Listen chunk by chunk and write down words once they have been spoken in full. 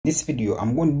This video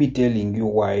I'm going to be telling you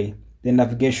why the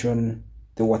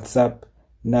WhatsApp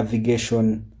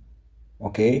navigation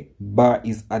bar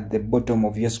is at the bottom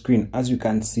of your screen. As you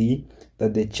can see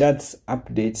that the chats,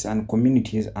 updates and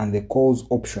communities and the calls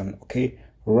option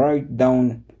right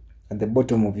down at the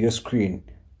bottom of your screen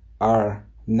are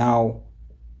now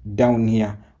down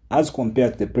here, as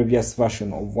compared to the previous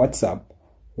version of WhatsApp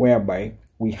whereby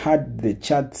we had the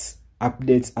chats,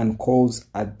 updates and calls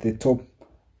at the top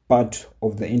part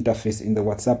of the interface in the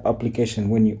WhatsApp application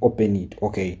when you open it.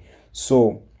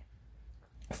 So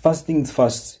first things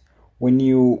first, when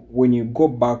you go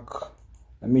back,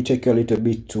 let me take you a little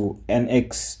bit to a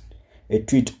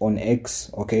tweet on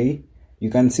X. You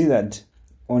can see that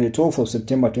on the 12th of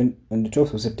September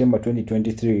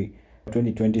 2023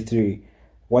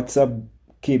 WhatsApp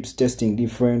keeps testing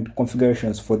different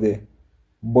configurations for the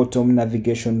bottom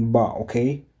navigation bar.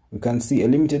 You can see a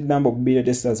limited number of beta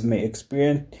testers may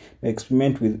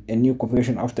experiment with a new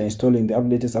configuration after installing the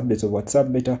latest updates of WhatsApp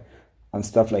beta and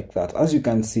stuff like that. As you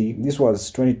can see, this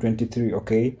was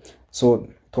 2023. So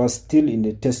it was still in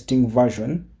the testing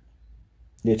version.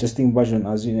 As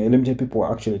you know, limited people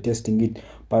are actually testing it.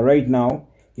 But right now,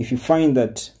 if you find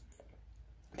that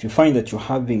you're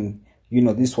having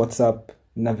this WhatsApp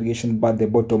navigation bar at the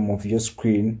bottom of your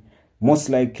screen, most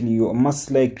likely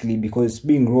because it's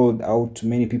being rolled out to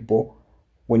many people,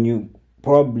 when you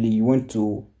want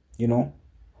to,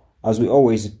 as we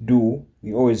always do,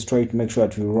 we always try to make sure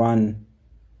that we run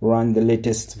the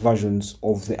latest versions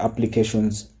of the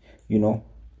applications.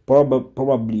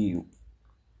 Probably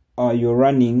you're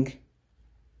running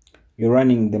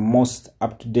the most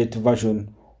up-to-date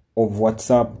version of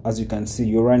WhatsApp. As you can see,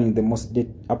 you're running the most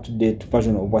up-to-date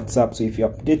version of WhatsApp. So if you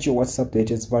update your WhatsApp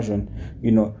latest version,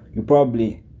 you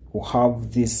probably will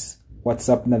have this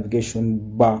WhatsApp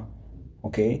navigation bar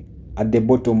at the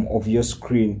bottom of your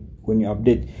screen when you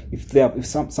update. If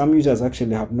some users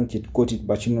actually have not yet got it,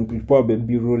 but we'll probably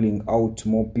be rolling out to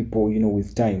more people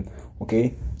with time.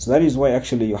 So that is why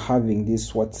actually you're having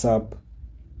this WhatsApp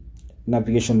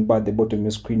navigation bar at the bottom of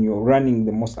your screen. You're running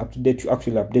the most up-to-date. You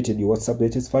actually updated your WhatsApp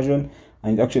latest version,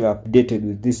 and it actually updated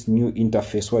with this new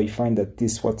interface where you find that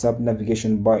this WhatsApp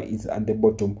navigation bar is at the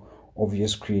bottom of your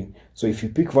screen. So if you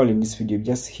pick value in this video,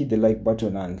 just hit the like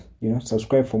button and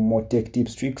subscribe for more tech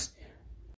tips, tricks